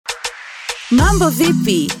Mambo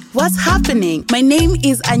Vipi, what's happening? My name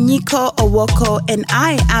is Anyiko Owoko and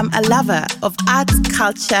I am a lover of arts,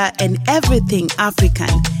 culture and everything African.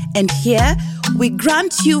 And here, we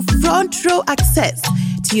grant you front row access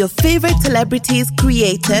to your favorite celebrities,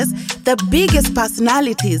 creators, the biggest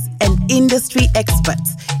personalities and industry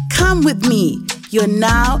experts. Come with me, you're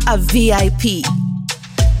now a VIP.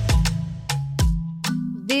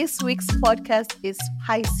 This week's podcast is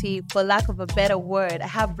spicy, for lack of a better word. I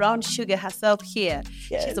have Brown Sugar herself here.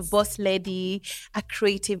 Yes. She's a boss lady, a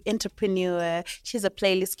creative entrepreneur. She's a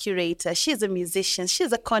playlist curator. She's a musician.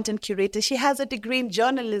 She's a content curator. She has a degree in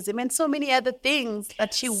journalism and so many other things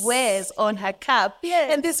that she wears on her cap.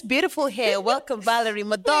 Yes. And this beautiful hair. Welcome, Vallerie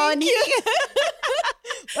Muthoni.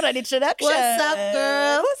 What an introduction. What's up,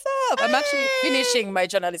 girl? What's up? I'm actually finishing my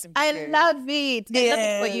journalism degree. I love it. I love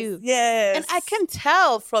it for you. Yes. And I can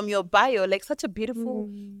tell from your bio, like such a beautiful,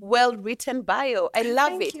 well-written bio. I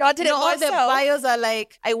love Thank it. you. I did it all the myself. bios are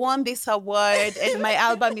like, I won this award and my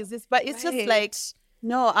album is this. But it's just like,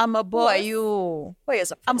 no, I'm a boss. Who are you? Who are you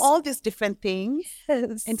as a person? I'm all these different things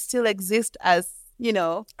and still exist as, you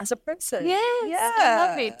know. As a person. Yes, Yeah. I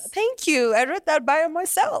love it. Thank you. I wrote that bio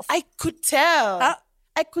myself. I could tell.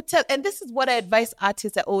 I could tell. And this is what I advise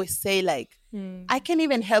artists. I always say, like, I can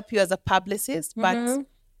even help you as a publicist, but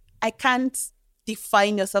I can't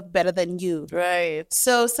define yourself better than you. Right.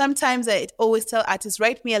 So sometimes I always tell artists,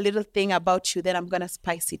 write me a little thing about you, then I'm going to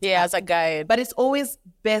spice it up. As a guide. But it's always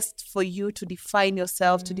best for you to define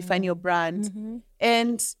yourself, to define your brand.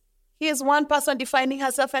 And here's one person defining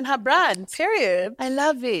herself and her brand. Period. I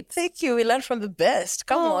love it. Thank you. We learned from the best.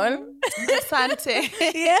 Come on. Asante.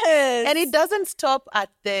 Yes. And it doesn't stop at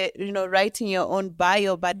the, writing your own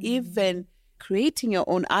bio, but even creating your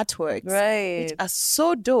own artworks. Right. Which are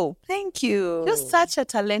so dope. Thank you. You're such a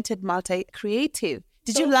talented multi-creative.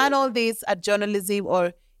 Did you learn all this at journalism, or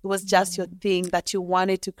it was just your thing that you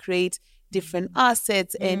wanted to create different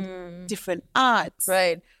assets and different arts?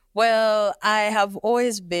 Right. Well, I have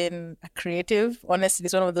always been a creative. Honestly,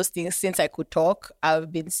 it's one of those things since I could talk.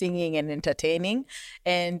 I've been singing and entertaining.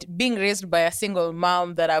 And being raised by a single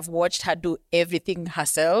mom that I've watched her do everything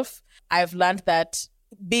herself, I've learned that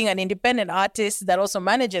being an independent artist that also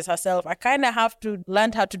manages herself, I kind of have to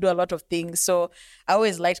learn how to do a lot of things. So I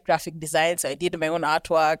always liked graphic design. So I did my own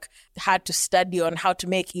artwork, had to study on how to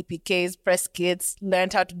make EPKs, press kits,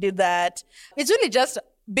 learned how to do that. It's really just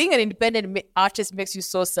being an independent artist makes you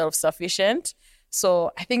so self-sufficient.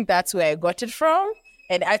 So I think that's where I got it from.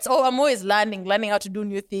 And I'm always learning how to do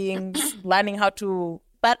new things, learning how to...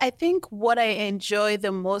 But I think what I enjoy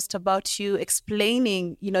the most about you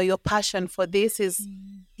explaining, your passion for this is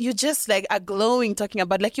you just like are glowing talking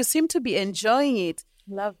about, like you seem to be enjoying it.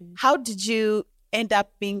 Love it. How did you end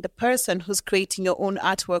up being the person who's creating your own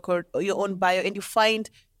artwork or your own bio, and you find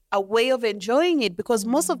a way of enjoying it? Because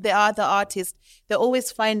most of the other artists, they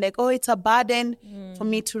always find like, oh, it's a burden for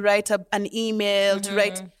me to write an email, to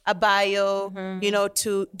write a bio,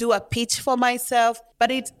 to do a pitch for myself. But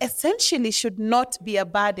it essentially should not be a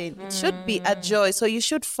burden. It should be a joy. So you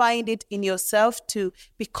should find it in yourself to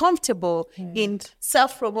be comfortable in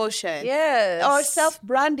self-promotion. Yes. Or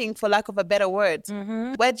self-branding, for lack of a better word.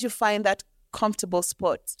 Where do you find that comfortable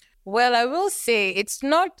spot? Well, I will say it's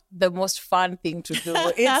not the most fun thing to do.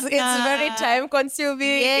 It's very time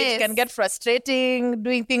consuming. Yes. It can get frustrating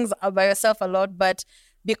doing things by yourself a lot. But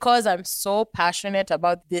because I'm so passionate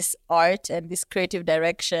about this art and this creative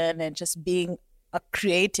direction and just being a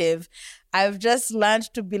creative, I've just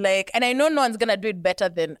learned to be like, and I know no one's going to do it better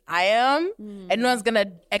than I am. And no one's going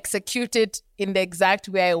to execute it in the exact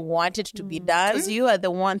way I want it to be done. Because you are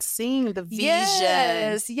the one seeing the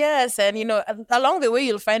vision. Yes. And, along the way,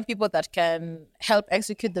 you'll find people that can help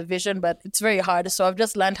execute the vision, but it's very hard. So I've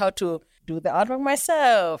just learned how to do the artwork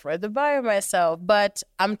myself, write the bio myself. But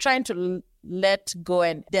I'm trying to let go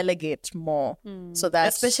and delegate more. So that,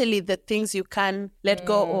 especially the things you can let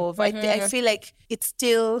go of. I feel like it's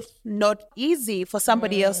still not easy for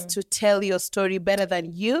somebody else to tell your story better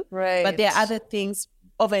than you. Right. But there are other things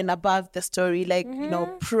over and above the story, like,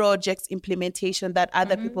 projects, implementation that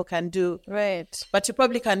other people can do. Right. But you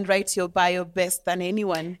probably can write your bio best than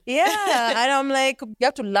anyone. Yeah. And I'm like, you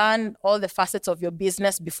have to learn all the facets of your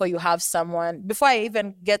business before you have someone. Before I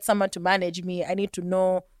even get someone to manage me, I need to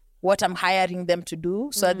know what I'm hiring them to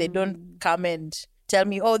do so that they don't come and tell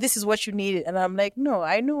me, oh, this is what you need. And I'm like, no,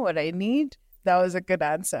 I know what I need. That was a good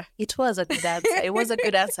answer. It was a good answer. It was a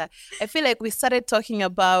good answer. I feel like we started talking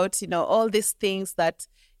about, all these things that,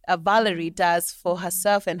 Vallerie does for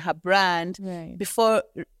herself and her brand before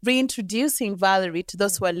reintroducing Vallerie to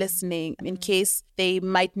those who are listening in case they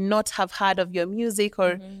might not have heard of your music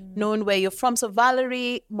or known where you're from. So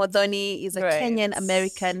Vallerie Muthoni is a Kenyan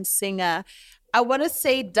American singer. I want to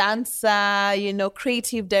say dancer,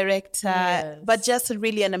 creative director, but just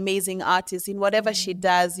really an amazing artist in whatever she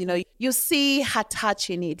does. You see her touch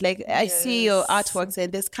in it. Like I see your artworks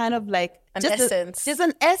and there's kind of like essence. There's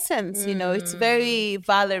an essence, it's very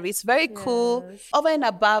Vallerie. It's very cool. Over and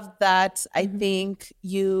above that, I think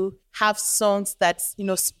you have songs that,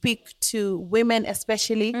 speak to women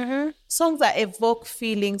especially. Songs that evoke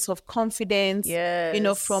feelings of confidence,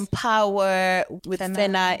 from Power with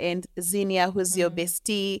Fena and Zinnia, who's your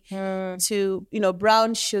bestie, to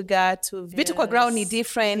Brown Sugar, to Vitu Kwa Ground Ni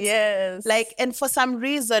Different. And for some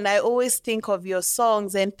reason, I always think of your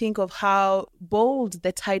songs and think of how bold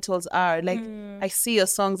the titles are. Like I see your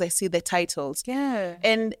songs, I see the titles.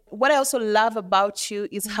 And what I also love about you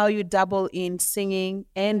is how you double in singing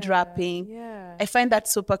and rapping. I find that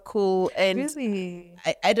super cool. And really?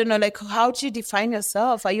 I don't know, like, how do you define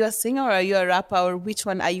yourself? Are you a singer or are you a rapper, or which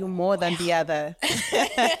one are you more than the other?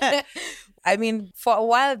 I mean, for a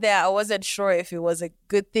while there, I wasn't sure if it was a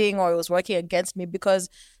good thing or it was working against me, because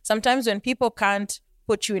sometimes when people can't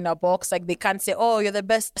put you in a box, like they can't say, oh, you're the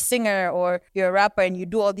best singer or you're a rapper and you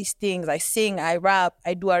do all these things. I sing, I rap,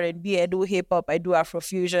 I do R&B, I do hip hop, I do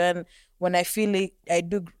Afrofusion. When I feel it, I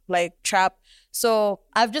do like trap. So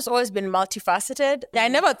I've just always been multifaceted. I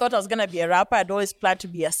never thought I was going to be a rapper. I'd always planned to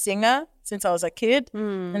be a singer since I was a kid.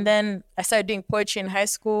 And then I started doing poetry in high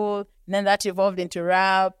school. And then that evolved into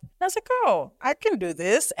rap. And I was like, oh, I can do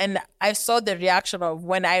this. And I saw the reaction of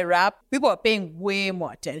when I rap, people are paying way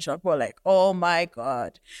more attention. People are like, oh my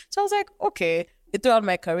God. So I was like, okay. Throughout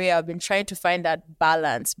my career, I've been trying to find that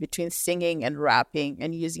balance between singing and rapping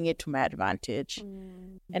and using it to my advantage.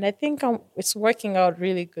 And I think it's working out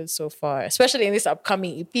really good so far, especially in this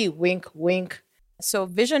upcoming EP, Wink, Wink. So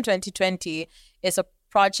Vision 2020 is a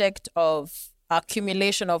project of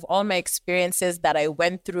accumulation of all my experiences that I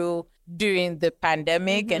went through during the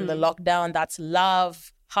pandemic and the lockdown. That's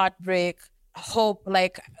love, heartbreak, hope,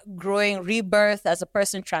 like growing, rebirth as a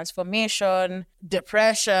person, transformation,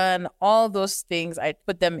 depression, all those things. I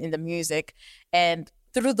put them in the music. And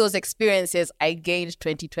through those experiences, I gained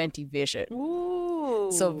 2020 vision.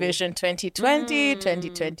 Ooh. So Vision 2020,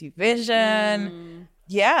 2020 vision.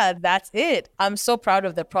 Yeah, that's it. I'm so proud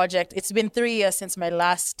of the project. It's been 3 years since my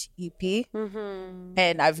last EP.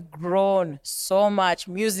 And I've grown so much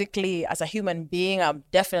musically as a human being. I'm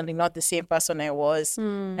definitely not the same person I was.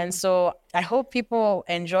 And so I hope people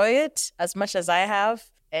enjoy it as much as I have.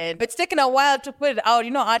 And it's taken a while to put it out.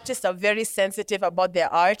 Artists are very sensitive about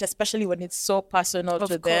their art, especially when it's so personal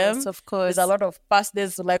to them. Of course. There's a lot of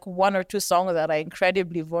there's like 1 or 2 songs that are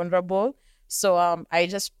incredibly vulnerable. So I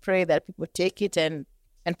just pray that people take it and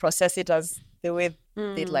process it as the way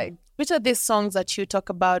they'd like. Which are these songs that you talk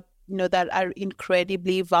about, that are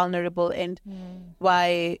incredibly vulnerable, and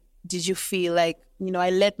why did you feel like, I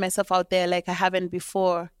let myself out there like I haven't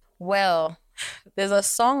before? Well, there's a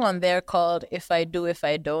song on there called If I Do, If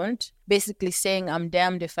I Don't, basically saying I'm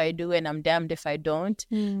damned if I do and I'm damned if I don't,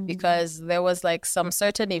 because there was like some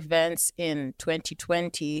certain events in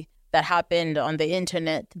 2020 that happened on the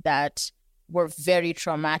internet that were very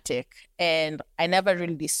traumatic, and I never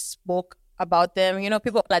really spoke about them.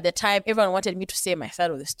 People at the time, everyone wanted me to say my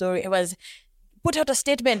side of the story. It was put out a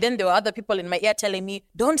statement. Then there were other people in my ear telling me,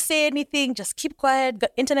 don't say anything, just keep quiet.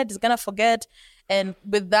 The internet is going to forget. And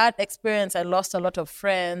with that experience, I lost a lot of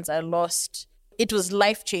friends. It was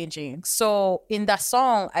life-changing. So in that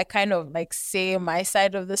song, I kind of like say my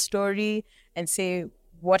side of the story and say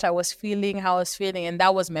what I was feeling, how I was feeling. And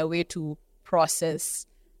that was my way to process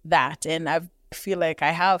that. And I feel like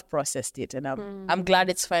I have processed it. And I'm glad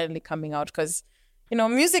it's finally coming out, because,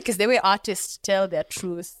 music is the way artists tell their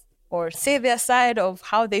truth or say their side of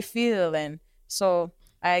how they feel. And so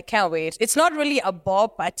I can't wait. It's not really a ball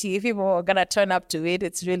party. If people are going to turn up to it,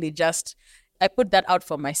 it's really just, I put that out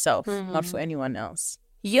for myself, not for anyone else.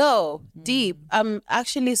 Yo, deep. I'm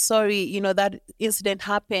actually sorry, that incident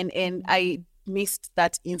happened and I missed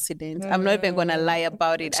that incident. I'm not even going to lie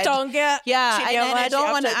about it. I don't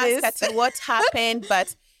want to ask Kati what happened,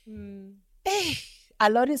 but hey, a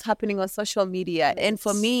lot is happening on social media. And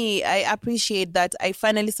for me, I appreciate that I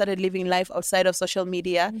finally started living life outside of social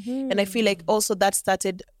media. And I feel like also that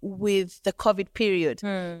started with the COVID period.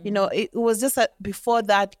 You know, it was just before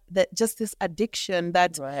that just this addiction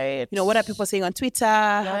that, Right. you know, what are people saying on Twitter?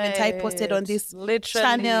 Haven't I posted on this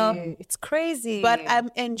channel? It's crazy. But I'm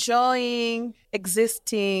enjoying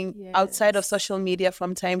existing outside of social media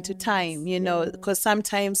from time to time, you know, because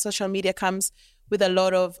sometimes social media comes with a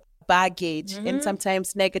lot of baggage and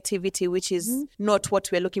sometimes negativity, which is not what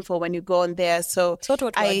we're looking for when you go on there. So it's not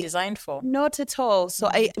what we're designed for. Not at all. So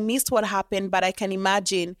I missed what happened, but I can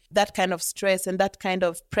imagine that kind of stress and that kind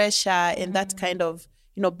of pressure and that kind of,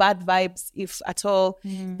 you know, bad vibes, if at all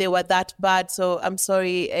they were that bad. So I'm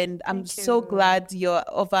sorry. And I'm so glad you're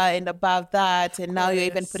over and above that. And now you're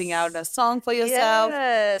even putting out a song for yourself.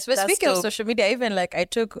 Yes. But speaking of social media, even like I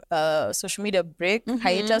took a social media break,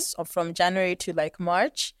 hiatus from January to like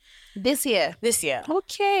March. This year?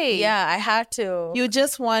 Okay. Yeah, I had to. You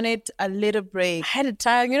just wanted a little break. I had a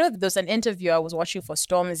time. You know, there was an interview I was watching for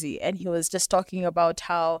Stormzy, and he was just talking about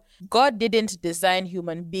how God didn't design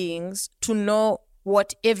human beings to know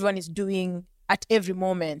what everyone is doing at every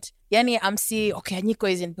moment. Yani, I'm seeing, okay, Nico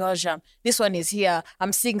is in Belgium. This one is here.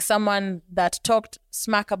 I'm seeing someone that talked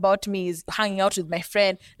smack about me is hanging out with my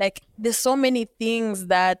friend. Like, there's so many things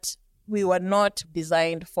that we were not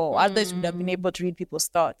designed for. Others would have been able to read people's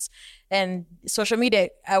thoughts. And social media,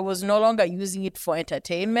 I was no longer using it for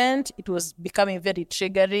entertainment. It was becoming very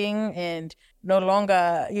triggering, and no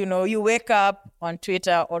longer, you know, you wake up on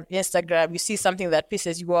Twitter or Instagram, you see something that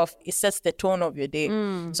pisses you off, it sets the tone of your day.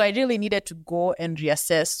 So I really needed to go and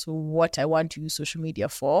reassess what I want to use social media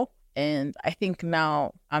for. And I think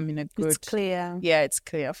now I'm in a good... It's clear. Yeah, it's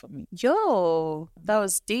clear for me. Yo, that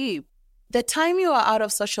was deep. The time you were out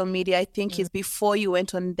of social media, I think, is before you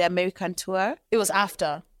went on the American tour. It was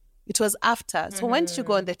after. It was after. So when did you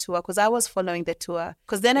go on the tour? Because I was following the tour.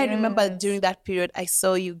 Because then I remember during that period, I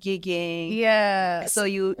saw you gigging. Yeah. I saw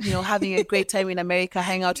you, you know, having a great time in America,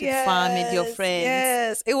 hang out with fam and your friends.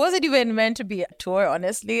 Yes. It wasn't even meant to be a tour,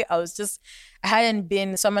 honestly. I hadn't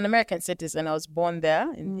been, so I'm an American citizen. I was born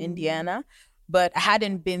there in Indiana. But I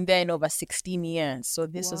hadn't been there in over 16 years. So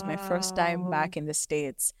this was my first time back in the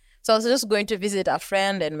States. So I was just going to visit a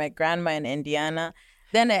friend and my grandma in Indiana.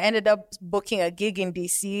 Then I ended up booking a gig in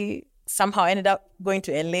DC. Somehow I ended up going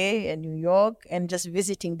to LA and New York and just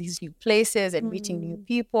visiting these new places and meeting new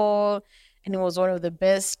people. And it was one of the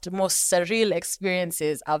best, most surreal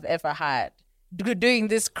experiences I've ever had. Doing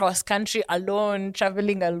this cross country alone,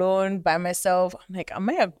 traveling alone by myself. I'm like, am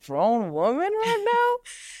I a grown woman right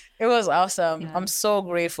now? It was awesome. Yeah. I'm so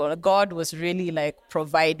grateful. God was really like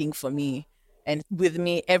providing for me and with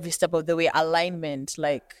me every step of the way, alignment,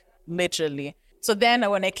 like literally. So then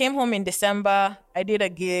when I came home in December, I did a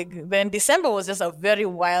gig. Then December was just a very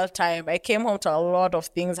wild time. I came home to a lot of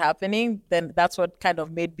things happening. Then that's what kind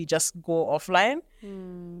of made me just go offline.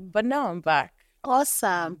 But now I'm back.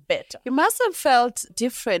 Awesome. Better. You must have felt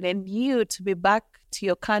different and new to be back to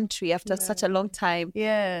your country after such a long time.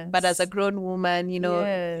 Yes. But as a grown woman, you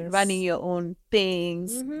know, running your own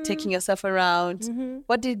things, taking yourself around.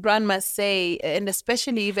 What did grandma say? And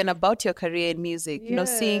especially even about your career in music, you know,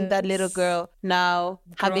 seeing that little girl now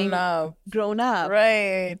having grown up.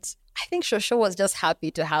 Right. I think Shosho was just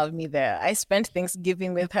happy to have me there. I spent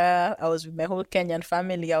Thanksgiving with her. I was with my whole Kenyan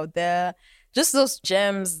family out there. Just those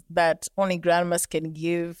gems that only grandmas can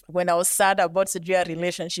give. When I was sad about Sajia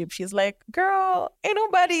relationship, she's like, girl, ain't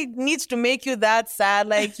nobody needs to make you that sad.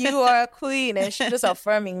 Like, you are a queen. And she's just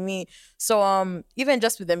affirming me. So even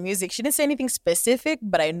just with the music, she didn't say anything specific,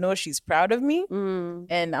 but I know she's proud of me.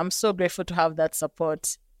 And I'm so grateful to have that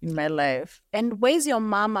support in my life. And where's your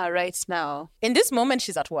mama right now? In this moment,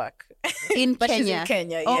 she's at work. But Kenya? She's in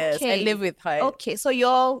Kenya, yes. I live with her. Okay, so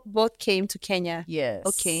y'all both came to Kenya? Yes.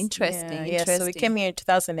 Okay, interesting. Yeah, so we came here in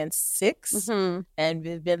 2006 and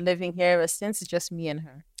we've been living here ever since. It's just me and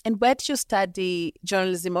her. And where did you study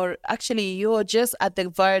journalism? Or actually, you're just at the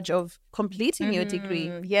verge of completing your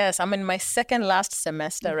degree. Yes, I'm in my second last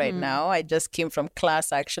semester right now. I just came from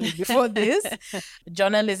class actually before this.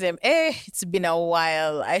 Journalism, it's been a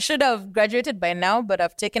while. I should have graduated by now, but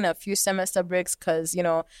I've taken a few semester breaks because, you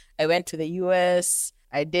know, I went to the US.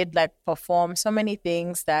 I did like perform so many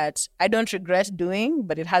things that I don't regret doing,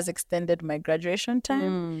 but it has extended my graduation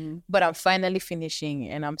time. But I'm finally finishing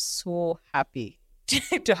and I'm so happy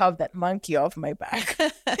to have that monkey off my back.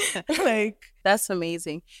 Like, That's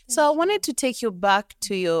amazing. So I wanted to take you back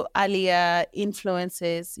to your earlier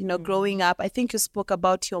influences, growing up. I think you spoke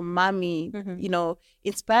about your mommy,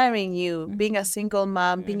 inspiring you, being a single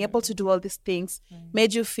mom, being able to do all these things,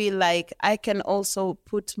 made you feel like I can also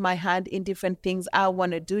put my hand in different things I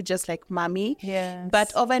want to do, just like mommy. Yes.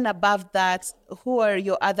 But over and above that, who are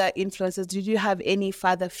your other influences? Did you have any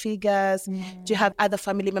father figures? Do you have other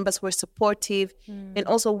family members who were supportive? And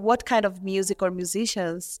also, what kind of music or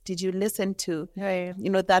musicians did you listen to, Right.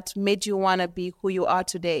 that made you want to be who you are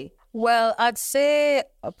today? Well, I'd say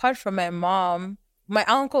apart from my mom, my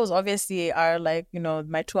uncles obviously are like,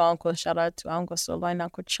 my two uncles, shout out to Uncle Solo and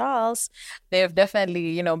Uncle Charles. They've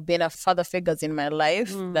definitely, been a father figures in my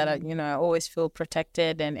life that, I always feel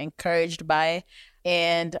protected and encouraged by.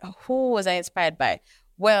 And who was I inspired by?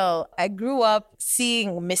 Well, I grew up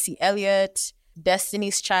seeing Missy Elliott,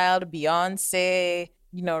 Destiny's Child, Beyonce,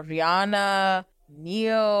 Rihanna,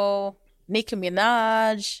 Neo, Nicki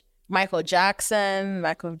Minaj, Michael Jackson.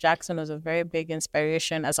 Michael Jackson was a very big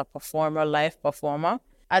inspiration as a performer, live performer.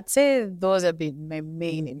 I'd say those have been my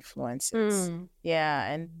main influences. Yeah,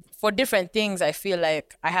 and for different things, I feel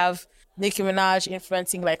like I have Nicki Minaj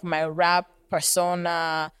influencing like my rap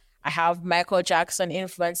persona. I have Michael Jackson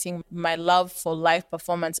influencing my love for live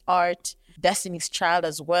performance art. Destiny's Child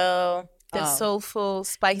as well. The soulful,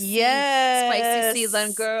 spicy, yes, spicy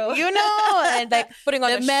season girl. And like putting on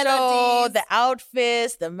The the melodies. show, the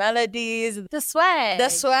outfits, the melodies, The swag. Yeah,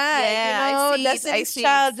 I see it. Destiny's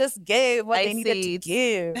Child just gave what I they needed see to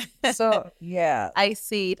give. So, yeah. I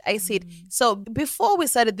see it. So before we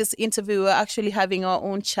started this interview, we were actually having our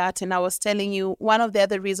own chat, and I was telling you one of the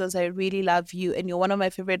other reasons I really love you and you're one of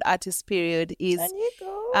my favorite artists, period, is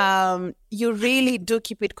you really do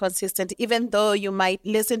keep it consistent, even though you might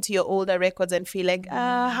listen to your older records and feel like,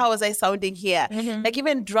 how was I sounding here? Like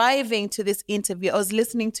even driving to this interview, I was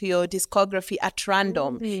listening to your discography at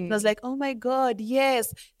random. And I was like, oh my God,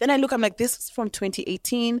 yes. Then I look, I'm like, this is from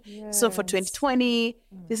 2018. So for 2020,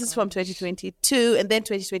 this is from 2022, and then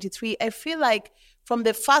 2023. I feel like from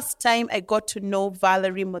the first time I got to know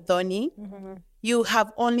Vallerie Muthoni, you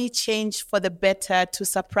have only changed for the better to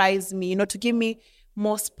surprise me, to give me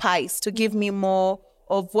more spice, to give me more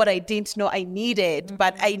of what I didn't know I needed,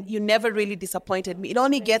 but you never really disappointed me. It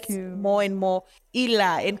only gets more and more iller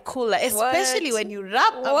and cooler, especially when you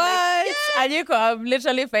rap. I'm like, yeah. Anyiko, I'm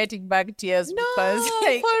literally fighting back tears because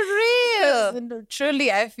like, for real.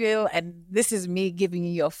 Truly, I feel, and this is me giving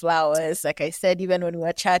you your flowers. Like I said, even when we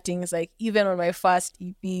were chatting, it's like, even on my first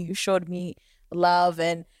EP, you showed me love,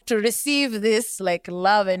 and to receive this like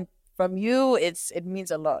love and from you, it means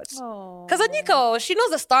a lot. Because Anyiko, she knows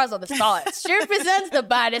the stars of the stars. She represents the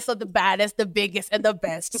baddest of the baddest, the biggest and the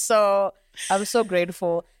best. So I'm so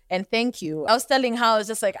grateful. And thank you. I was telling her, I was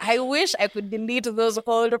just like, I wish I could delete those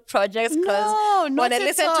older projects because when I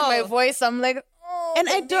listen to my voice, I'm like, oh. And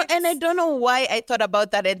I don't know why I thought about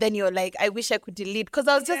that. And then you're like, I wish I could delete, because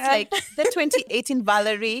I was just like, the 2018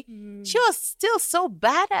 Vallerie, she was still so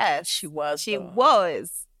badass. She was.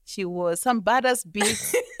 She was some badass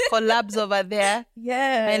beats, collabs over there.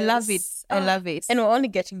 Yeah, I love it. I love it. And we're only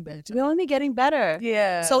getting better. We're only getting better.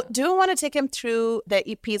 Yeah. So do you want to take him through the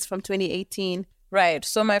EPs from 2018? Right.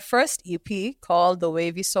 So my first EP called The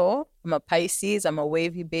Wavy Soul. I'm a Pisces. I'm a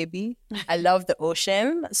wavy baby. I love the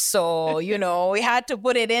ocean. So, we had to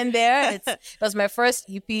put it in there. It was my first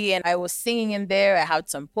EP and I was singing in there. I had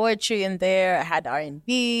some poetry in there. I had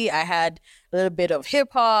R&B. I had a little bit of hip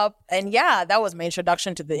hop. And yeah, that was my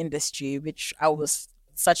introduction to the industry, which I was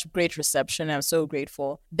such great reception. I'm so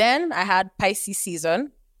grateful. Then I had Pisces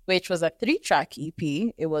Season, which was a 3-track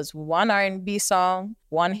EP. It was one R&B song,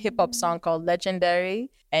 one hip-hop song called Legendary,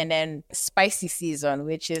 and then Spicy Season,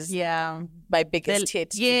 which is my biggest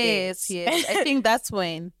hit. Yes. I think that's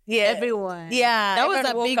when everyone. Yeah. That was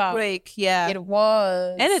a big break. Yeah. It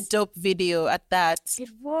was. And a dope video at that. It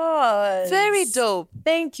was. Very dope.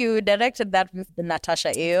 Thank you. Directed that with the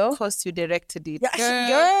Natasha Eo. Of course you directed it.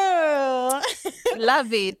 Girl.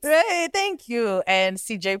 Love it. Right, thank you. And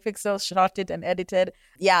CJ Pixel shot it and edited.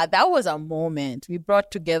 Yeah, that was a moment. We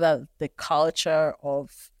brought together the culture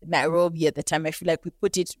of Nairobi at the time. I feel like we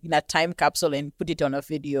put it in a time capsule and put it on a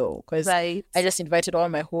video because I just invited all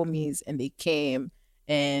my homies and they came,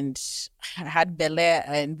 and I had Bel Air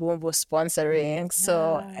and Boombo sponsoring.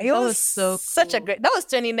 So it was so cool. Such a great. That was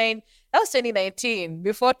 2019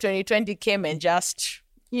 before 2020 came and just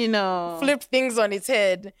flipped things on its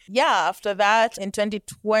head. Yeah, after that, in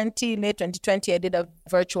 2020, late 2020, I did a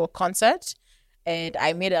virtual concert and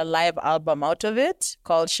I made a live album out of it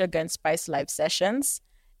called Sugar and Spice Live Sessions.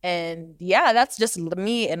 And yeah, that's just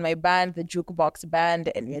me and my band, the Jukebox Band,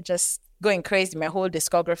 and we're just going crazy, my whole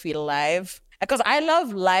discography live. because I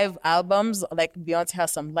love live albums. Like Beyonce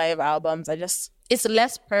has some live albums. It's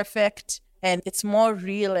less perfect and it's more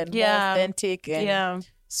real and more authentic. And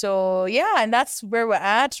so, and that's where we're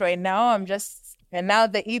at right now. And now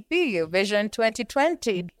the EP, Vision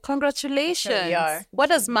 2020. Congratulations. Here we are. What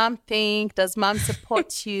does mom think? Does mom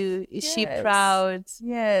support you? Is she proud?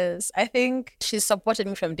 Yes. I think she supported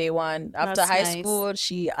me from day one. After That's high nice. school,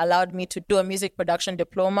 she allowed me to do a music production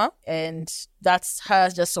diploma. And that's her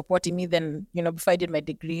just supporting me then, before I did my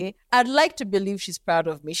degree. I'd like to believe she's proud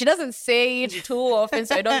of me. She doesn't say it too often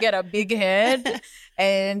so I don't get a big head.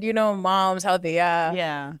 And, moms, how they are.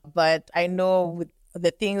 Yeah. But I know with the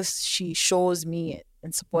things she shows me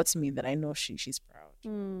and supports me that I know she's proud.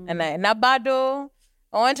 And Nabado,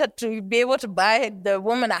 I want her to be able to buy the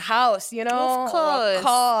woman a house, Of or course. a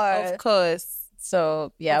car. Of course.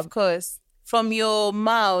 So, yeah. Of course. From your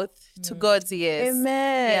mouth to God's ears.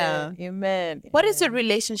 Amen. Yeah. Amen. What is your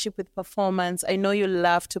relationship with performance? I know you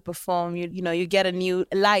love to perform. You get a new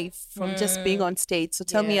life from just being on stage. So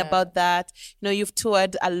tell me about that. You've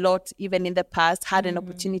toured a lot even in the past, had an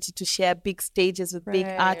opportunity to share big stages with big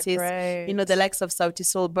artists. Right. The likes of Sauti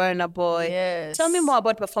Soul, Burna Boy. Yes. Tell me more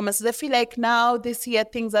about performances. I feel like now this year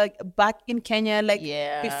things are back in Kenya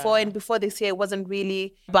before this year it wasn't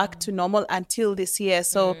really back to normal until this year.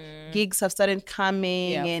 So gigs have started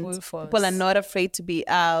coming and people are not afraid to be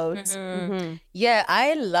out. Yeah,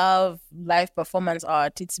 I love live performance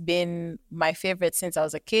art. It's been my favorite since I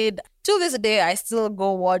was a kid. To this day, I still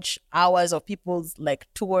go watch hours of people's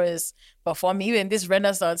tours performing, even this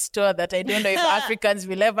Renaissance tour that I don't know if Africans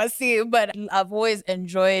will ever see, but I've always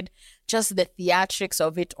enjoyed just the theatrics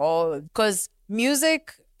of it all, because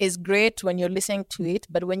music is great when you're listening to it,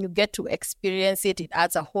 but when you get to experience it, it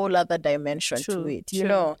adds a whole other dimension to it, you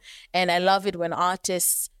know? And I love it when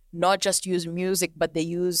artists not just use music, but they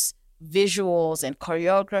use visuals and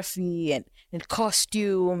choreography and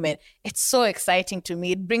costume. And it's so exciting to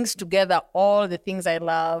me. It brings together all the things I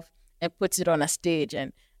love and puts it on a stage.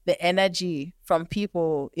 And the energy from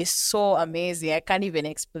people is so amazing. I can't even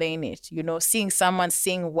explain it. Seeing someone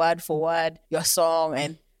sing word for word your song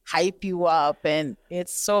and hype you up, and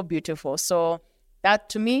it's so beautiful. So that,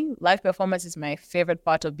 to me, live performance is my favorite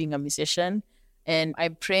part of being a musician, and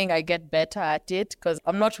I'm praying I get better at it, because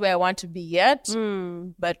I'm not where I want to be yet,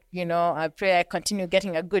 but I pray I continue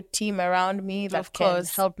getting a good team around me that can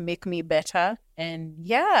help make me better. And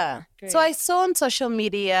so I saw on social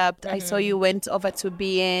media, I saw you went over to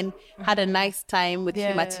BN, had a nice time with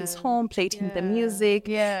him at his home, played him the music,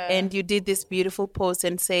 and you did this beautiful post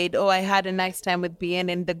and said, I had a nice time with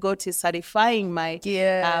BN and the GOAT is certifying my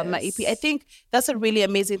EP. I think that's a really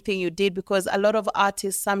amazing thing you did, because a lot of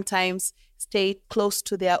artists sometimes stay close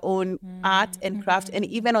to their own art and craft. And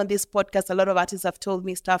even on this podcast, a lot of artists have told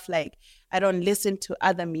me stuff like, I don't listen to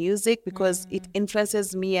other music because it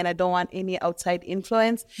influences me and I don't want any outside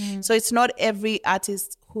influence. So it's not every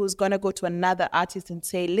artist who's going to go to another artist and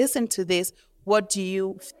say, listen to this. What do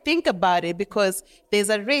you think about it? Because there's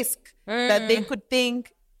a risk that they could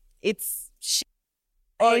think it's shit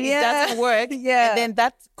or it doesn't work. And then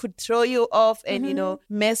that could throw you off and,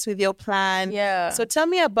 mess with your plan. So tell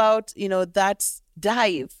me about, that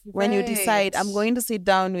dive when you decide, I'm going to sit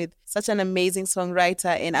down with such an amazing songwriter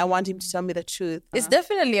and I want him to tell me the truth. It's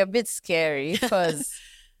definitely a bit scary, because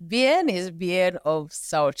Bien is Bien of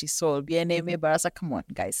Sauti Soul. Bien Eme Barasa, come on,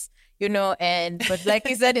 guys. But like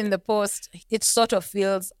he said in the post, it sort of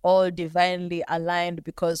feels all divinely aligned,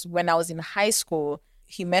 because when I was in high school,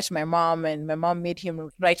 he met my mom and my mom made him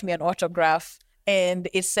write me an autograph. And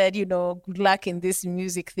it said, good luck in this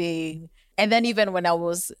music thing. And then even when I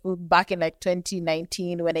was back in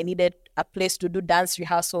 2019, when I needed a place to do dance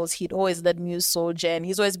rehearsals, he'd always let me use Soul Gen.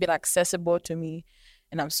 He's always been accessible to me.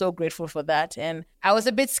 And I'm so grateful for that. And I was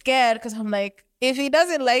a bit scared, because I'm like, if he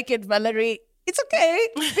doesn't like it, Vallerie, it's okay,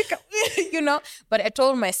 But I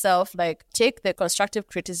told myself, take the constructive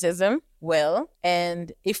criticism well.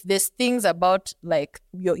 And if there's things about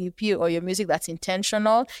your EP or your music that's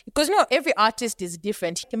intentional, because every artist is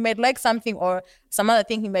different. He might like something or some other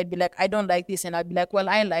thing. He might be like, I don't like this. And I'd be like, well,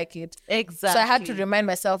 I like it. Exactly. So I had to remind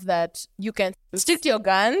myself that you can stick to your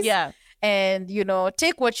guns. And,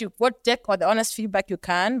 take take all the honest feedback you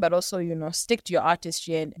can, but also, stick to your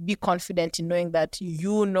artistry and be confident in knowing that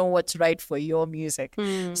you know what's right for your music.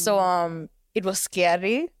 So it was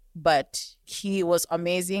scary, but he was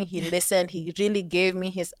amazing. He listened. He really gave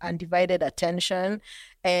me his undivided attention.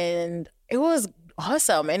 And it was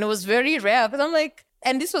awesome. And it was very rare, because I'm like,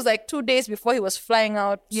 and this was 2 days before he was flying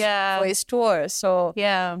out for his tour. So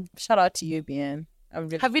shout out to you, Bien. I'm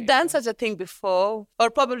really Have you done such a thing before? Or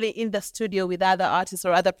probably in the studio with other artists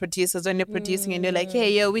or other producers when you're producing and you're like,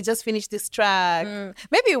 hey, yo, we just finished this track.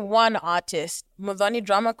 Maybe one artist, Muthoni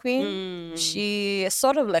Drama Queen. She is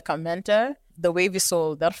sort of like a mentor. The way we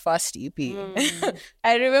sold that first EP.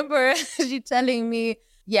 I remember she telling me,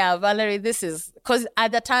 yeah, Vallerie, this is... Because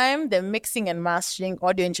at the time, the mixing and mastering,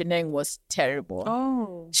 audio engineering was terrible.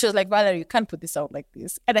 Oh. She was like, Vallerie, you can't put this out like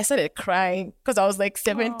this. And I started crying because I was like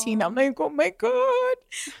 17. I'm like, oh my God.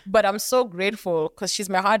 But I'm so grateful because she's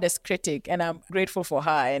my hardest critic and I'm grateful for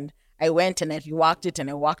her. And I went and I reworked it and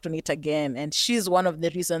I worked on it again. And she's one of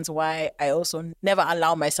the reasons why I also never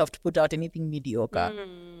allow myself to put out anything mediocre.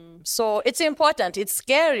 So it's important. It's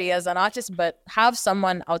scary as an artist, but have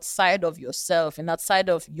someone outside of yourself and outside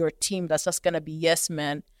of your team that's just going to be yes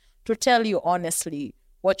man to tell you honestly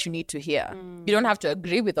what you need to hear. You don't have to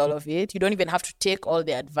agree with all of it. You don't even have to take all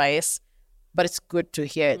the advice, but it's good to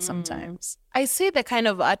hear it sometimes. I see the kind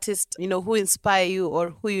of artist, who inspire you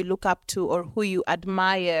or who you look up to or who you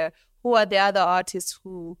admire. Who are the other artists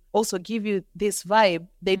who also give you this vibe?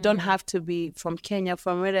 They don't have to be from Kenya,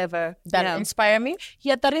 from wherever. That inspire me?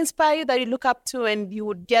 Yeah, that inspire you, that you look up to, and you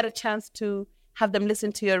would get a chance to have them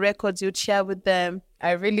listen to your records, you'd share with them.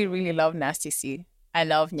 I really, really love Nasty C. I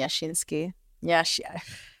love Nyashinsky.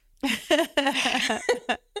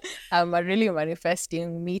 I'm really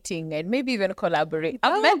manifesting meeting and maybe even collaborate.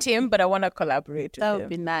 I've met him, but I want to collaborate with him. That would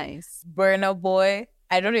be nice. Burna Boy.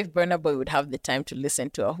 I don't know if Burna Boy would have the time to listen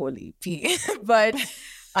to a whole EP, but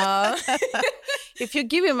if you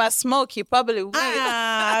give him a smoke, he probably will.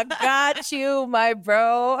 Got you, my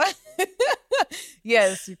bro.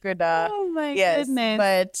 Yes, you could. Oh my goodness.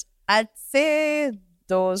 But I'd say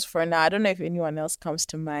those for now. I don't know if anyone else comes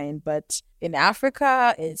to mind, but in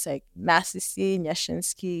Africa, it's like Nasty C,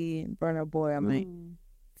 Nyashinsky, and Burna Boy are my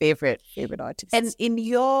favorite artists. And in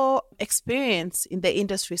your experience in the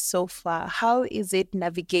industry so far, how is it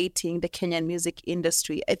navigating the Kenyan music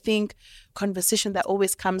industry? I think conversation that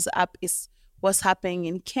always comes up is what's happening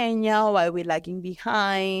in Kenya, why we're lagging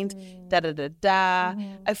behind,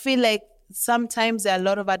 I feel like sometimes there are a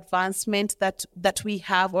lot of advancement that we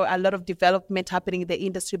have or a lot of development happening in the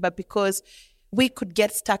industry, but because we could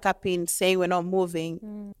get stuck up in saying we're not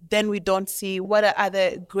moving, then we don't see what are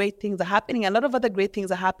other great things are happening. A lot of other great things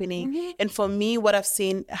are happening. And for me, what I've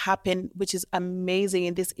seen happen, which is amazing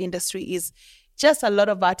in this industry, is just a lot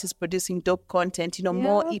of artists producing dope content,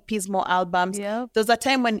 more EPs, more albums. There was a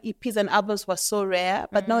time when EPs and albums were so rare,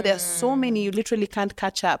 but now there are so many, you literally can't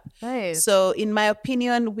catch up. So in my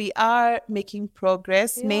opinion, we are making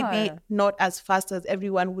progress, maybe not as fast as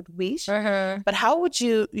everyone would wish. But how would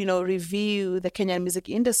you, review the Kenyan music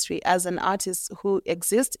industry as an artist who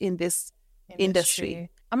exists in this industry?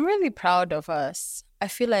 I'm really proud of us. I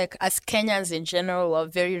feel like as Kenyans in general, we're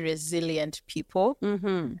very resilient people.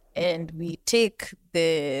 And we take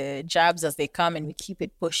the jabs as they come and we keep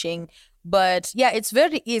it pushing. But yeah, it's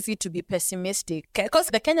very easy to be pessimistic because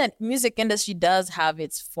the Kenyan music industry does have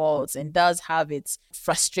its faults and does have its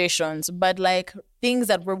frustrations. But like things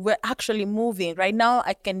that we're actually moving right now,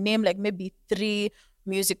 I can name like maybe 3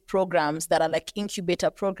 music programs that are like incubator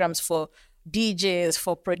programs for DJs,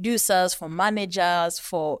 for producers, for managers,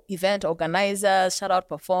 for event organizers. Shout out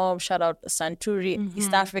Perform, shout out Santuri,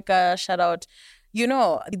 East Africa, shout out,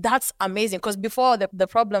 that's amazing. Because before the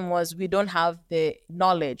problem was we don't have the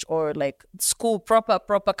knowledge or like school, proper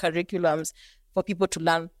curriculums for people to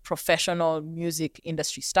learn professional music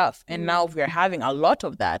industry stuff. And now we're having a lot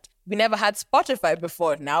of that. We never had Spotify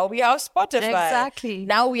before. Now we have Spotify. Exactly.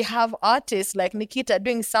 Now we have artists like Nikita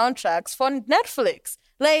doing soundtracks for Netflix.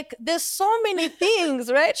 Like, there's so many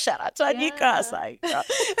things, right? Shout out to Anika.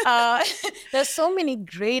 There's so many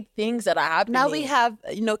great things that are happening. Now we have,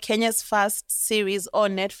 Kenya's first series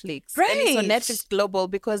on Netflix. Right. And it's on Netflix Global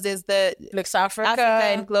because there's the Netflix Africa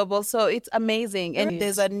and Global. So it's amazing. And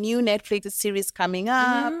there's a new Netflix series coming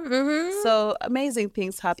up. So amazing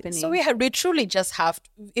things happening. So we truly just have to,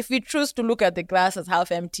 if we choose to look at the glass as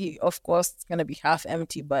half empty, of course, it's going to be half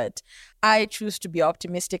empty. But I choose to be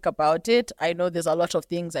optimistic about it. I know there's a lot of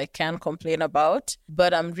things I can complain about,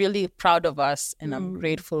 but I'm really proud of us and I'm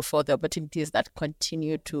grateful for the opportunities that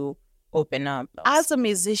continue to open up. As a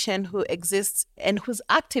musician who exists and who's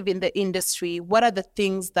active in the industry, what are the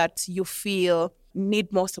things that you feel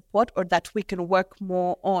need more support or that we can work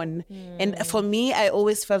more on? And for me, I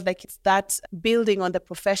always felt like it's that building on the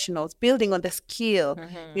professionals, building on the skill.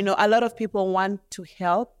 A lot of people want to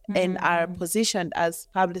help and are positioned as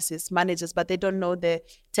publicists, managers, but they don't know the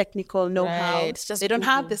technical know-how. It's just they don't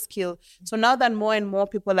have the skill. So now that more and more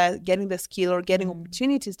people are getting the skill or getting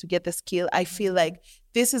opportunities to get the skill, I feel like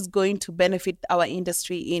this is going to benefit our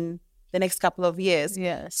industry in the next couple of years.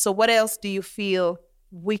 Yes. So what else do you feel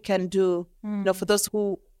we can do, for those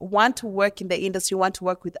who want to work in the industry, want to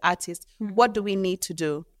work with artists? What do we need to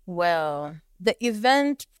do? Well, the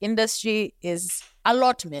event industry is a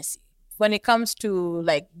lot messy when it comes to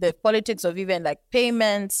like the politics of even like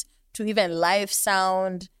payments to even live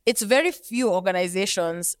sound. It's very few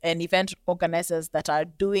organizations and event organizers that are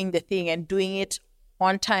doing the thing and doing it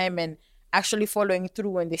on time and actually following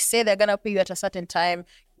through when they say they're going to pay you at a certain time.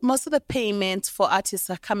 Most of the payments for artists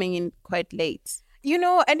are coming in quite late.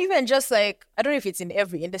 And even just like, I don't know if it's in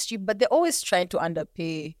every industry, but they're always trying to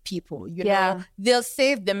underpay people, know? They'll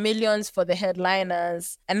save the millions for the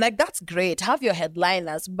headliners. And like, that's great. Have your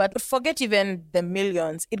headliners, but forget even the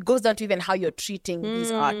millions. It goes down to even how you're treating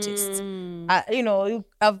these artists.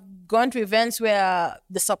 I've gone to events where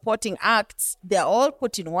the supporting acts, they're all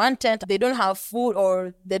put in one tent. They don't have food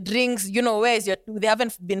or the drinks, they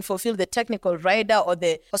haven't been fulfilled the technical rider or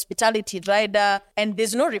the hospitality rider, and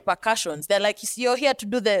there's no repercussions. They're like, you're here to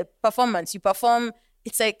do the performance. You perform.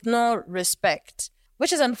 It's like no respect,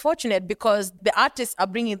 which is unfortunate because the artists are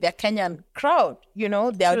bringing their Kenyan crowd, they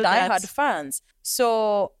are diehard fans.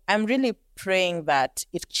 So I'm really praying that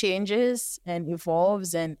it changes and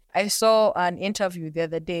evolves. And I saw an interview the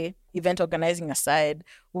other day, event organizing aside,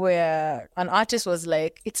 where an artist was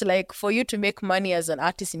like, it's like for you to make money as an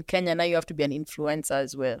artist in Kenya, now you have to be an influencer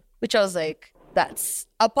as well. Which I was like, that's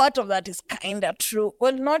a part of that is kind of true.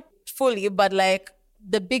 Well, not fully, but like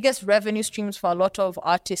the biggest revenue streams for a lot of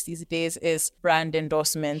artists these days is brand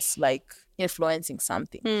endorsements, like influencing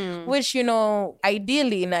something, which,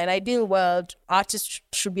 ideally in an ideal world, artists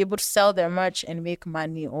should be able to sell their merch and make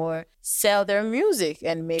money, or sell their music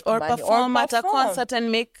and make money, or perform at a concert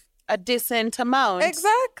and make a decent amount.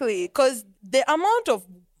 Exactly, because the amount of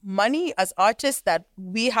money as artists that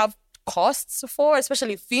we have costs for,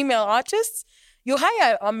 especially female artists. You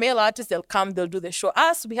hire a male artist, they'll come, they'll do the show.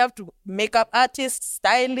 Us, we have to makeup artists,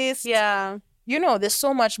 stylists. Yeah. There's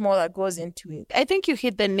so much more that goes into it. I think you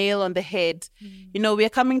hit the nail on the head. We're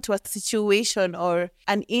coming to a situation or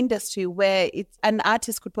an industry where an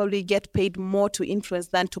artist could probably get paid more to influence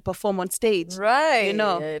than to perform on stage. Right.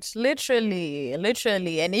 Literally.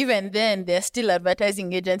 And even then, there's still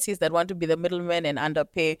advertising agencies that want to be the middlemen and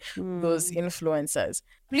underpay those influencers.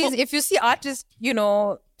 Please, if you see artists,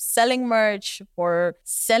 selling merch or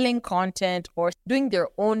selling content or doing their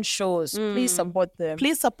own shows, please support them.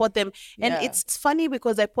 Please support them. And it's funny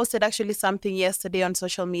because I posted actually something yesterday on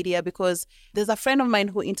social media because there's a friend of mine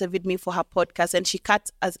who interviewed me for her podcast, and she cut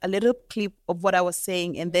as a little clip of what I was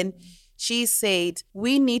saying. And then she said,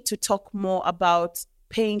 we need to talk more about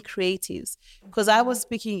paying creatives, because I was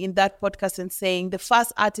speaking in that podcast and saying the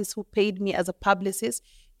first artist who paid me as a publicist,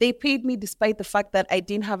 they paid me despite the fact that I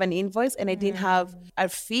didn't have an invoice and I didn't have a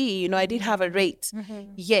fee, I didn't have a rate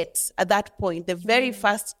yet at that point, the very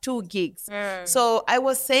first 2 gigs. So I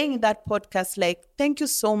was saying in that podcast, like, thank you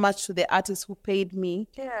so much to the artists who paid me,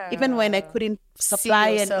 even when I couldn't supply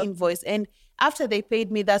an invoice. And after they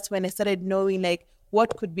paid me, that's when I started knowing like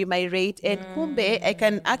what could be my rate. And kumbe, I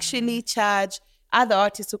can actually charge other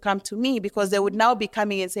artists who come to me, because they would now be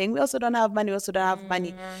coming and saying, we also don't have money,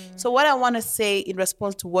 So what I want to say in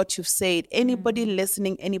response to what you've said, anybody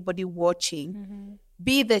listening, anybody watching,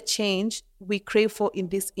 be the change we crave for in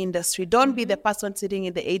this industry. Don't be the person sitting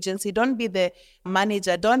in the agency. Don't be the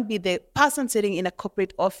manager. Don't be the person sitting in a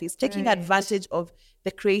corporate office, taking advantage of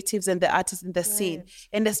the creatives and the artists in the scene.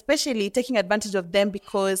 And especially taking advantage of them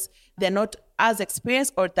because they're not as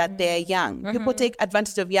experienced or that they're young. People take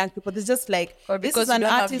advantage of young people. It's just like, this is an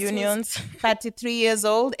artist who's 33 years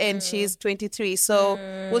old and she's 23. So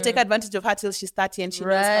we'll take advantage of her till she's 30 and she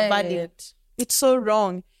knows her value. It's so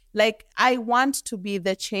wrong. Like, I want to be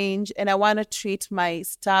the change, and I want to treat my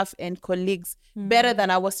staff and colleagues better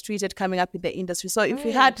than I was treated coming up in the industry. So if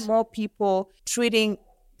we had more people treating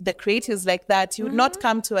the creatives like that, you would not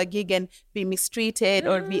come to a gig and be mistreated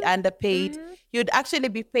or be underpaid. You'd actually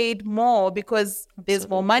be paid more because there's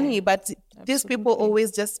more money, but these people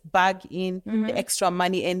always just bag in the extra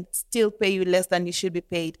money and still pay you less than you should be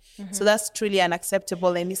paid. So that's truly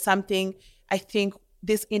unacceptable, and it's something I think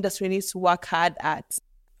this industry needs to work hard at.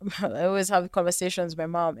 I always have conversations with my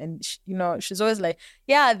mom, and she's always like,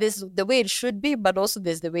 yeah, this is the way it should be, but also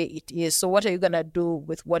there's the way it is. So what are you going to do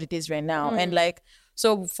with what it is right now? And like,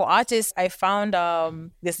 so for artists, I found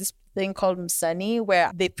there's this thing called Muthoni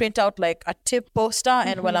where they print out like a tip poster,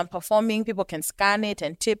 and when I'm performing, people can scan it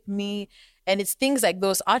and tip me. And it's things like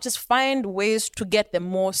those. Artists find ways to get the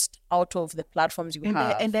most out of the platforms you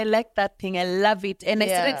have. And I like that thing. I love it. And I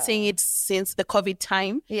Yeah. started seeing it since the COVID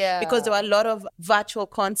time. Yeah. Because there were a lot of virtual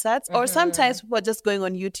concerts, or sometimes people are just going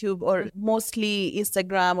on YouTube or mostly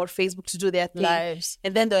Instagram or Facebook to do their thing. Lives.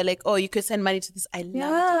 And then they're like, oh, you could send money to this. I loved it.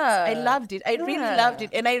 I loved it. I really loved it.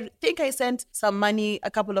 And I think I sent some money a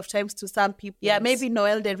couple of times to some people. Yeah, maybe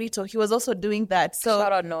Noel Derrito. He was also doing that. So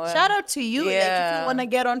Shout out, Noel. Shout out to you. Like, if Yeah. you want to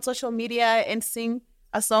get on social media and sing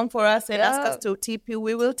a song for us and ask us to tip you,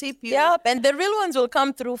 we will tip you. Yep, and the real ones will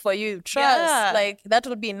come through for you. Trust. Yeah. Like, that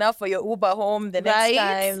will be enough for your Uber home the next Right?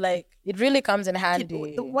 time. Like, it really comes in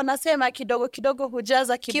handy. Wanasema kidogo kidogo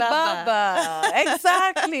hujaza kibaba. Kibaba.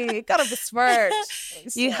 Exactly. Gotta be smart.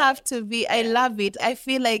 You have to be. I love it. I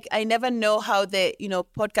feel like I never know how the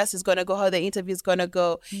podcast is gonna go, how the interview is gonna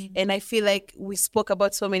go, and I feel like we spoke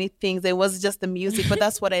about so many things. It was just the music, but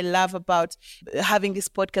that's what I love about having this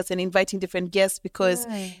podcast and inviting different guests, because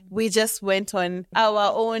we just went on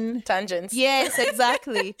our own Tangents. Yes,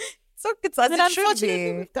 exactly. So it's as And it should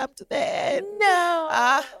unfortunately, be. we've come to the end.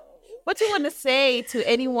 No. What do you want to say to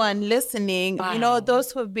anyone listening?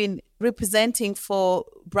 Those who have been representing for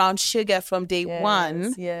Brown Sugar from day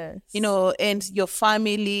one. Yes. And your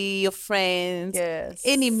family, your friends. Yes.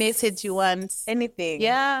 Any message you want. Anything.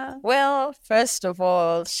 Yeah. Well, first of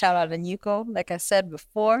all, shout out to Nico. Like I said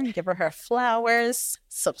before, give her flowers,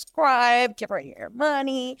 subscribe, give her your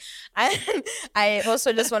money. And I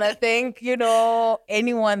also just want to thank,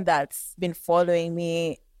 anyone that's been following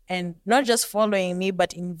me, and not just following me,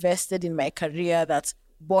 but invested in my career, that's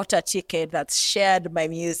bought a ticket, that's shared my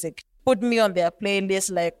music, put me on their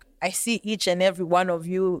playlist. Like, I see each and every one of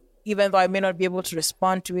you, even though I may not be able to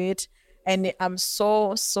respond to it. And I'm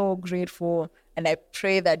so, so grateful. And I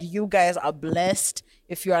pray that you guys are blessed.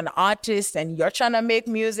 If you're an artist and you're trying to make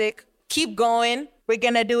music, keep going. We're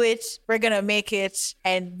going to do it. We're going to make it.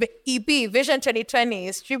 And EP, Vision 2020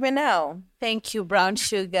 is streaming now. Thank you, Brown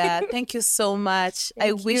Sugar. Thank you so much.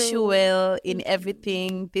 I wish you well in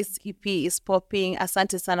everything. This EP is popping.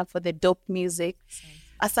 Asante sana for the dope music.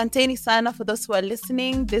 Asanteni sana for those who are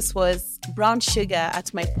listening. This was Brown Sugar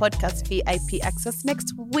at my podcast VIP Access.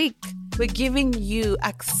 Next week, we're giving you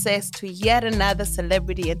access to yet another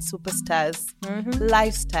celebrity and superstars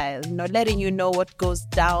lifestyle, letting you know what goes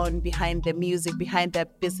down behind the music, behind their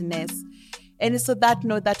business. And it's on that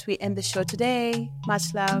note that we end the show today.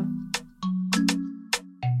 Much love.